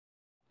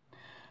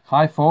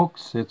Hi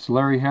folks, it's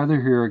Larry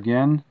Heather here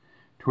again.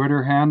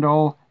 Twitter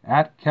handle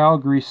at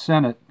Calgary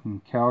Senate in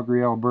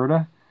Calgary,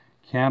 Alberta,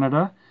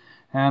 Canada.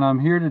 And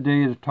I'm here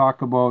today to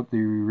talk about the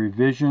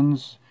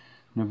revisions,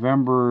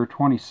 November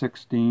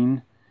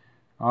 2016,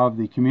 of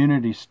the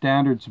Community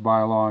Standards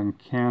Bylaw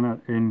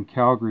in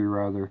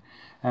Calgary.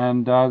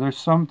 And there's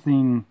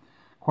something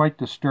quite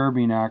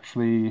disturbing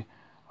actually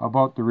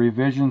about the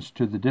revisions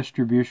to the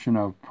distribution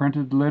of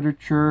printed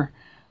literature,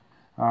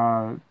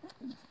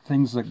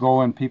 things that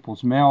go in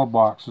people's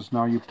mailboxes.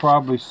 Now, you've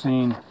probably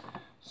seen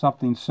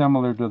something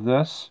similar to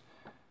this.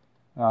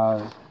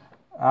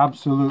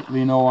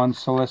 Absolutely no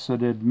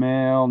unsolicited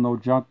mail, no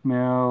junk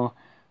mail,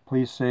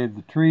 please save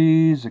the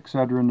trees,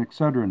 etc., and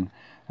etc.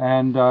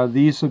 And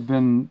these have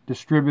been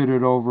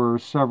distributed over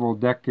several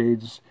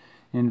decades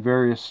in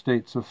various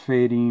states of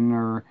fading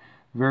or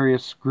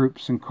various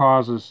groups and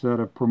causes that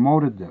have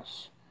promoted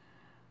this.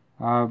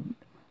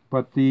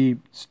 But the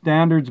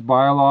standards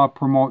bylaw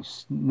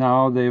promotes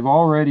now, they've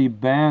already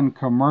banned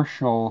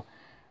commercial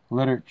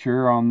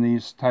literature on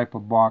these type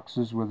of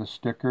boxes with a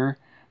sticker.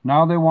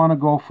 Now they want to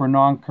go for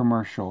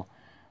non-commercial,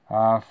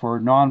 for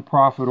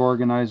non-profit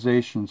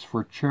organizations,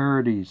 for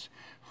charities,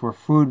 for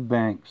food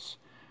banks,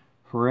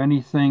 for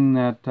anything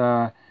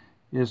that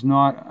is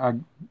not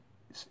an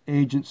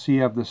agency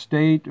of the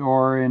state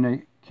or in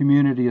a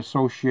community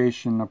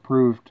association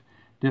approved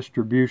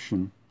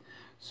distribution.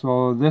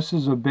 So this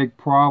is a big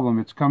problem.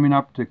 It's coming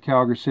up to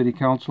Calgary City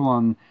Council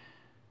on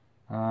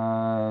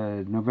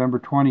November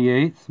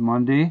 28th,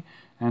 Monday,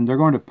 and they're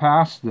going to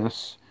pass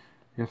this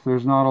if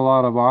there's not a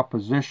lot of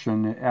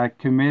opposition. At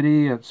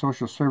committee, at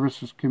Social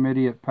Services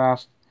Committee, it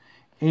passed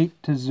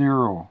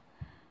 8-0.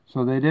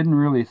 So they didn't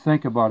really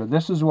think about it.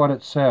 This is what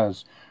it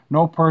says.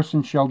 No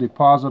person shall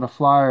deposit a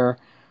flyer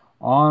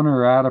on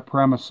or at a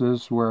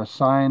premises where a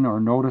sign or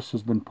notice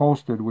has been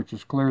posted which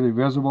is clearly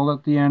visible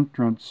at the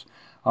entrance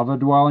of a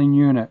dwelling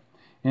unit,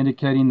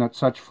 indicating that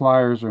such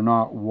flyers are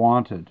not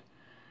wanted.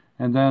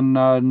 And then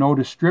no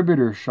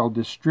distributor shall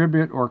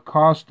distribute or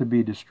cause to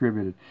be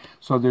distributed.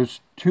 So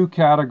there's two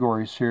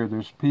categories here.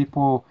 There's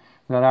people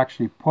that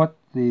actually put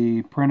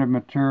the printed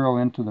material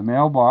into the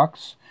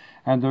mailbox,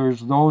 and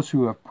there's those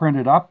who have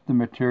printed up the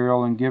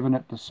material and given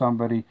it to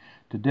somebody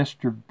to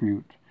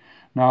distribute.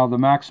 Now, the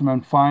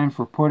maximum fine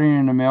for putting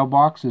in a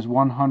mailbox is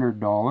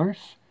 $100.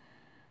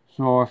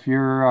 So if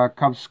your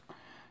Cubs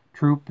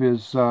troop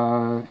is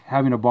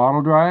having a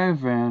bottle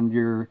drive and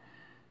your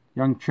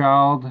young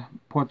child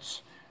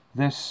puts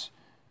this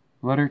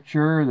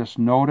literature, this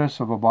notice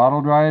of a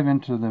bottle drive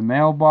into the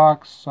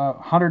mailbox,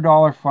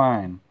 $100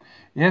 fine.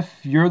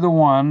 If you're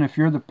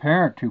the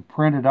parent who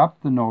printed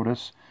up the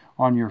notice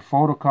on your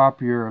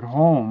photocopier at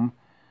home,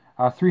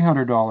 a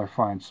 $300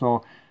 fine.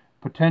 So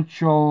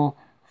potential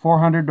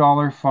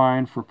 $400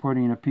 fine for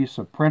putting a piece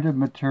of printed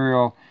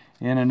material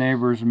in a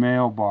neighbor's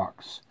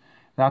mailbox.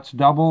 That's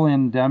double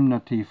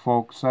indemnity,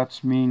 folks. That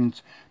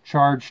means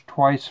charged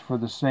twice for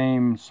the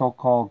same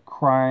so-called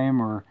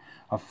crime or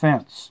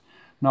offense.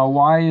 Now,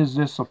 why is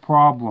this a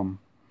problem?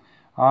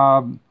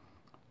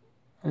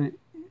 It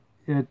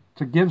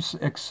gives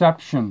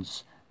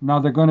exceptions. Now,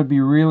 they're going to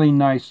be really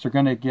nice. They're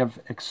going to give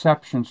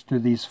exceptions to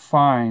these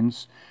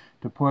fines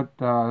to put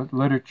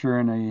literature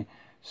in a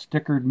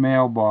stickered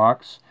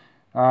mailbox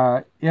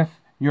if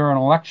you're an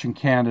election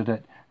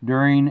candidate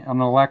during an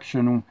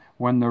election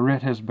when the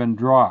writ has been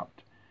dropped.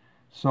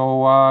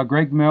 So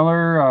Greg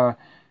Miller,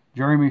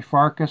 Jeremy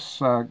Farkas,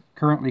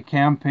 currently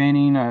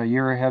campaigning a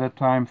year ahead of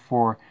time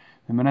for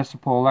the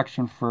municipal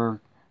election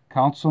for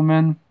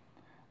councilman.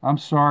 I'm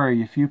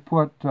sorry, if you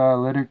put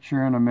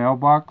literature in a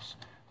mailbox,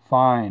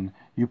 fine.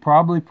 You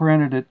probably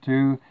printed it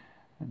too,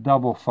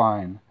 double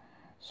fine.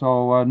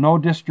 So no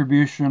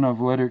distribution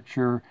of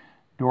literature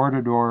door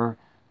to door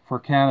for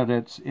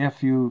candidates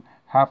if you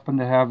happen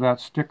to have that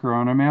sticker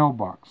on a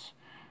mailbox.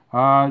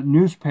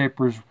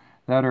 Newspapers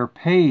that are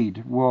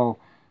paid will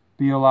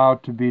be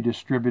allowed to be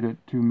distributed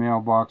to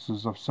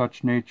mailboxes of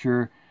such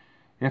nature.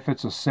 If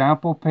it's a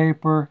sample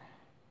paper,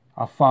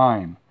 a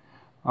fine.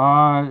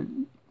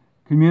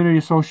 Community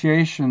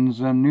associations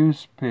and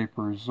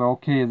newspapers,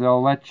 okay,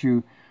 they'll let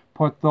you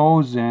put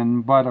those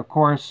in, but of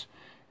course,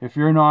 if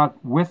you're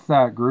not with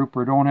that group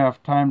or don't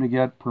have time to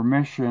get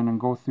permission and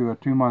go through a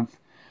 2-month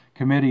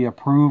committee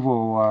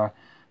approval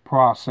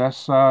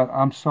process,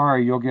 I'm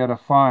sorry, you'll get a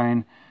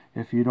fine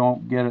if you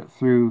don't get it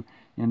through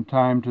in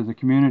time to the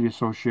community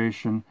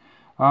association.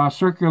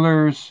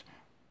 Circulars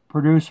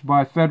produced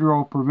by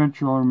federal,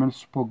 provincial, or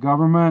municipal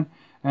government,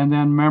 and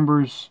then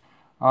members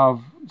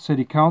of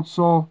city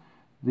council,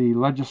 the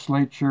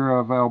legislature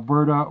of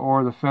Alberta,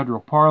 or the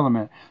federal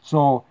parliament.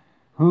 So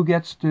who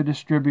gets to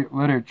distribute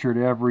literature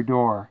to every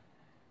door?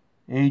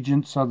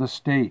 Agents of the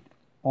state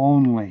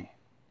only,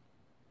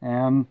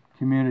 and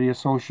community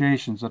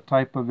associations, a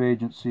type of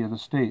agency of the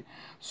state.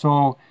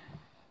 So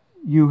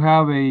you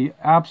have a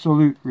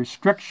absolute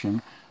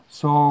restriction.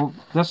 So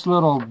this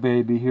little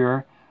baby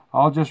here,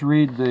 I'll just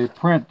read the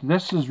print.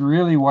 This is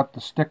really what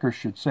the sticker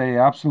should say.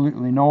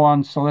 Absolutely no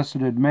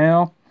unsolicited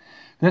mail.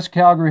 This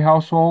Calgary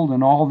household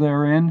and all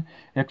therein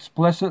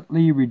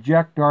explicitly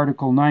reject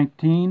Article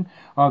 19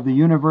 of the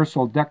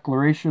Universal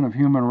Declaration of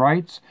Human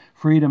Rights,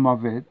 freedom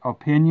of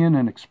opinion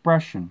and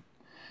expression.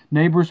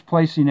 Neighbors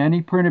placing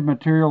any printed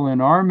material in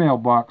our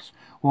mailbox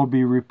will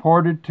be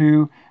reported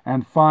to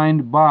and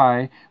fined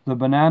by the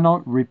Banana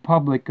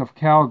Republic of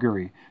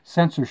Calgary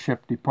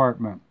Censorship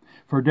Department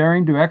for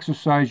daring to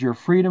exercise your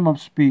freedom of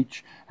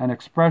speech and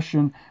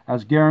expression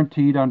as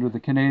guaranteed under the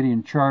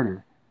Canadian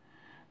Charter.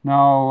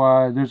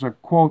 Now, there's a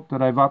quote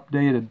that I've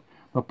updated.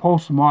 The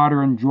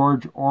postmodern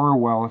George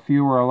Orwell, if he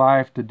were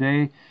alive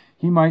today,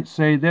 he might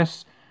say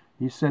this.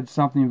 He said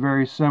something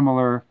very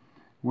similar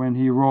when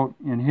he wrote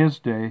in his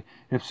day,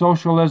 if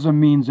socialism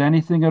means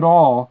anything at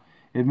all,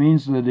 it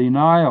means the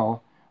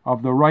denial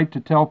of the right to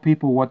tell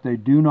people what they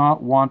do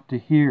not want to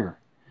hear.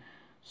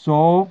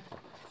 So,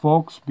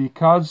 folks,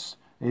 because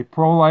a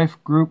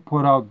pro-life group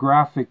put out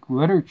graphic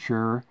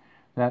literature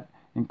that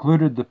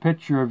included the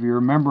picture of your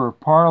member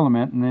of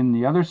parliament and then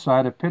the other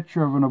side a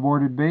picture of an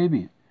aborted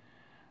baby.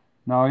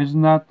 Now,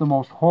 isn't that the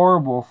most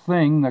horrible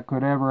thing that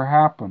could ever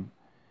happen,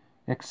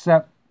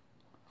 except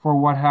for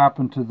what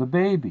happened to the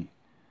baby?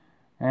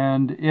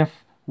 And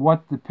if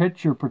what the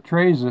picture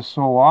portrays is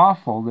so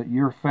awful that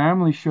your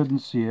family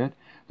shouldn't see it,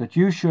 that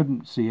you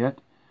shouldn't see it,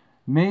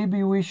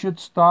 maybe we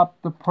should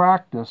stop the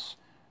practice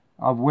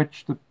of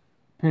which the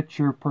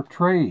picture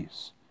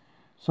portrays.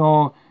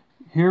 So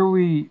here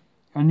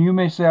and you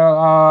may say,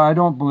 I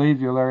don't believe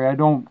you, Larry. I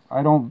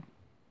don't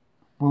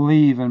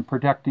believe in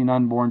protecting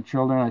unborn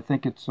children. I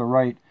think it's the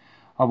right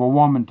of a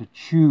woman to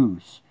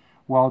choose.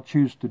 Well,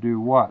 choose to do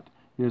what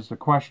is the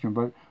question.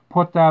 But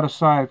put that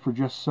aside for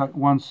just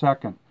 1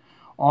 second.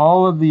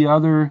 All of the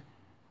other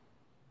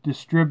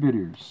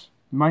distributors,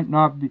 it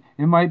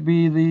might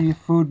be the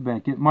food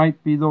bank. It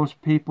might be those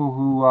people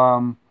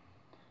who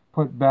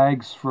put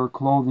bags for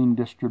clothing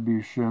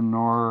distribution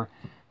or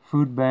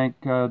food bank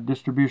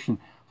distribution.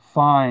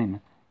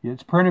 Fine.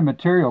 It's printed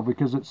material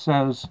because it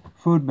says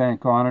food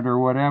bank on it or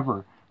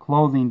whatever.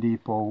 Clothing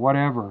depot,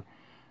 whatever.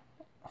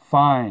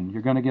 Fine.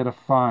 You're going to get a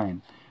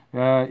fine.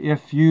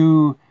 If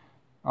you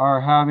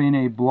are having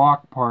a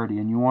block party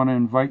and you want to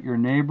invite your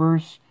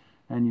neighbors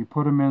and you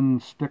put them in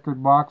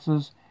stickered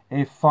boxes,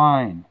 a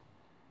fine.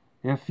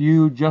 If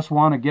you just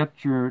want to get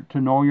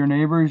to know your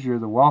neighbors, you're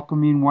the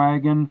welcoming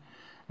wagon,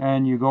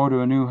 and you go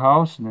to a new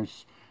house and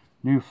there's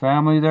new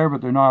family there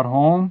but they're not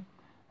home,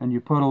 and you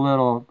put a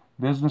little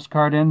business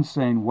card in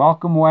saying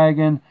welcome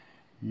wagon,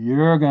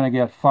 you're going to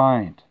get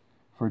fined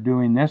for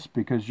doing this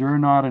because you're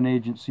not an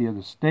agency of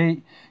the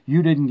state.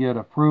 You didn't get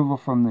approval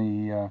from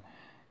the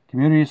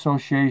community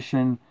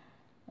association.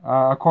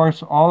 Of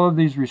course, all of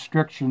these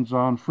restrictions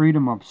on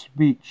freedom of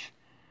speech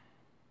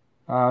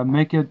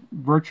make it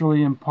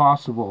virtually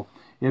impossible.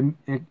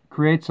 It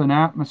creates an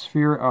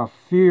atmosphere of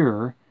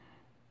fear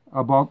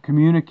about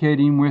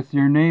communicating with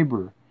your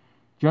neighbor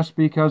just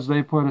because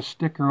they put a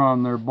sticker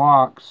on their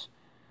box,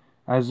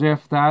 as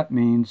if that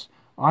means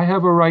I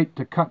have a right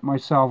to cut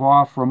myself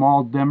off from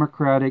all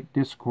democratic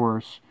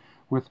discourse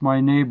with my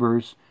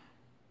neighbors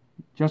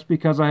just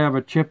because I have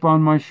a chip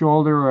on my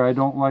shoulder or I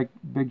don't like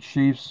big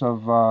sheafs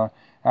of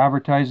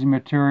advertising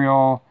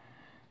material,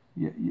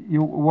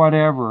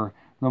 whatever.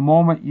 The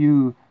moment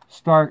you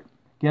start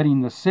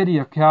getting the city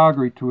of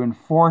Calgary to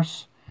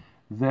enforce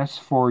this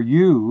for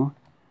you,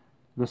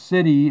 the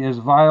city is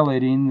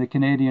violating the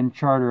Canadian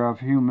Charter of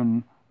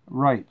Human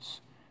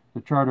Rights,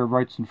 the Charter of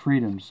Rights and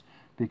Freedoms,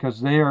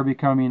 because they are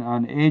becoming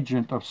an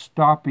agent of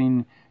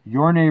stopping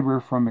your neighbor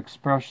from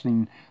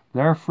expressing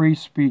their free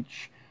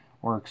speech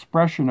or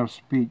expression of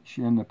speech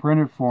in the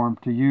printed form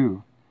to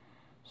you.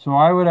 So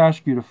I would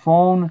ask you to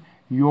phone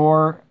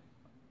your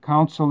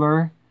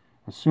counselor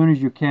as soon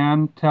as you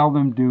can. Tell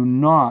them do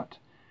not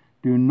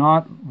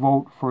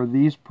vote for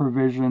these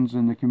provisions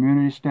in the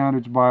Community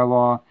Standards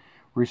Bylaw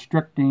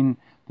restricting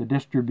the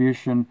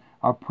distribution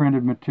of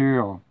printed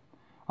material.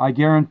 I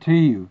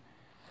guarantee you,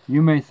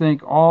 you may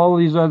think all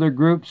these other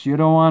groups, you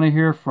don't want to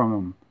hear from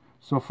them.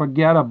 So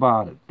forget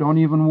about it. Don't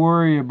even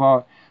worry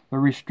about the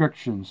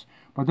restrictions.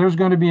 But there's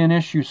going to be an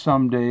issue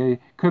someday. It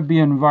could be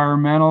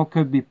environmental,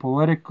 could be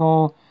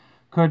political,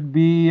 could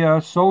be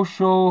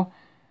social,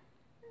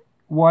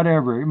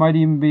 whatever. It might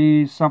even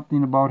be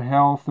something about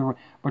health.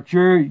 But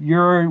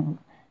you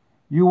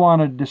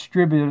want to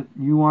distribute it,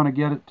 you want to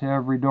get it to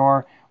every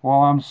door.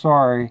 Well, I'm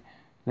sorry.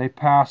 They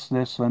passed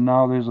this, and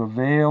now there's a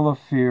veil of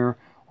fear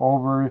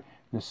over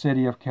the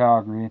city of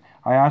Calgary.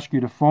 I ask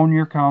you to phone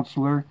your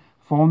counselor,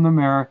 phone the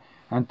mayor,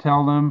 and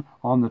tell them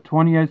on the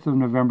 28th of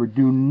November,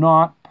 do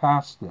not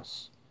pass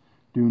this.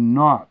 Do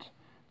not,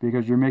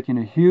 because you're making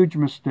a huge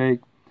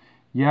mistake.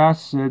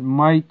 Yes, it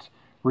might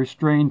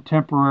restrain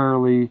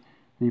temporarily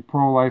the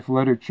pro-life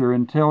literature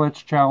until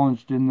it's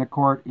challenged in the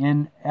court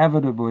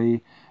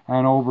inevitably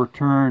and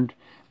overturned.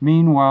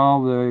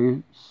 Meanwhile,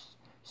 the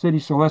city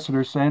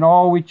solicitor saying,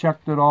 oh, we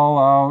checked it all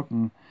out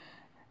and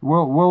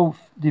we'll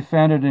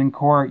defend it in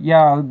court.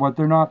 Yeah, but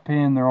they're not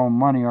paying their own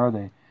money, are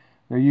they?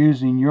 They're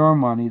using your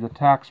money, the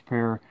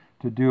taxpayer,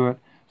 to do it.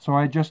 So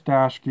I just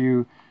ask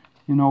you,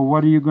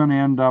 what are you going to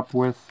end up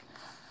with?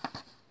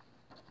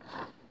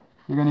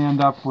 you're going to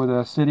end up with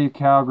a city of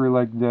Calgary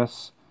like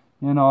this.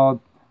 You know,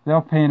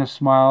 they'll paint a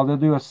smile. They'll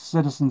do a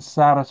citizen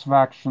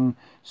satisfaction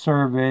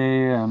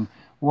survey and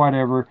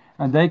whatever,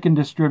 and they can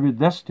distribute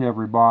this to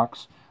every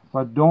box.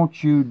 But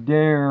don't you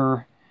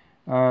dare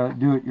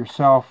do it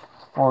yourself,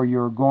 or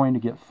you're going to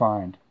get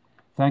fined.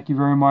 Thank you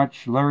very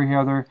much. Larry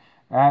Heather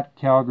at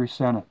Calgary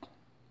Senate.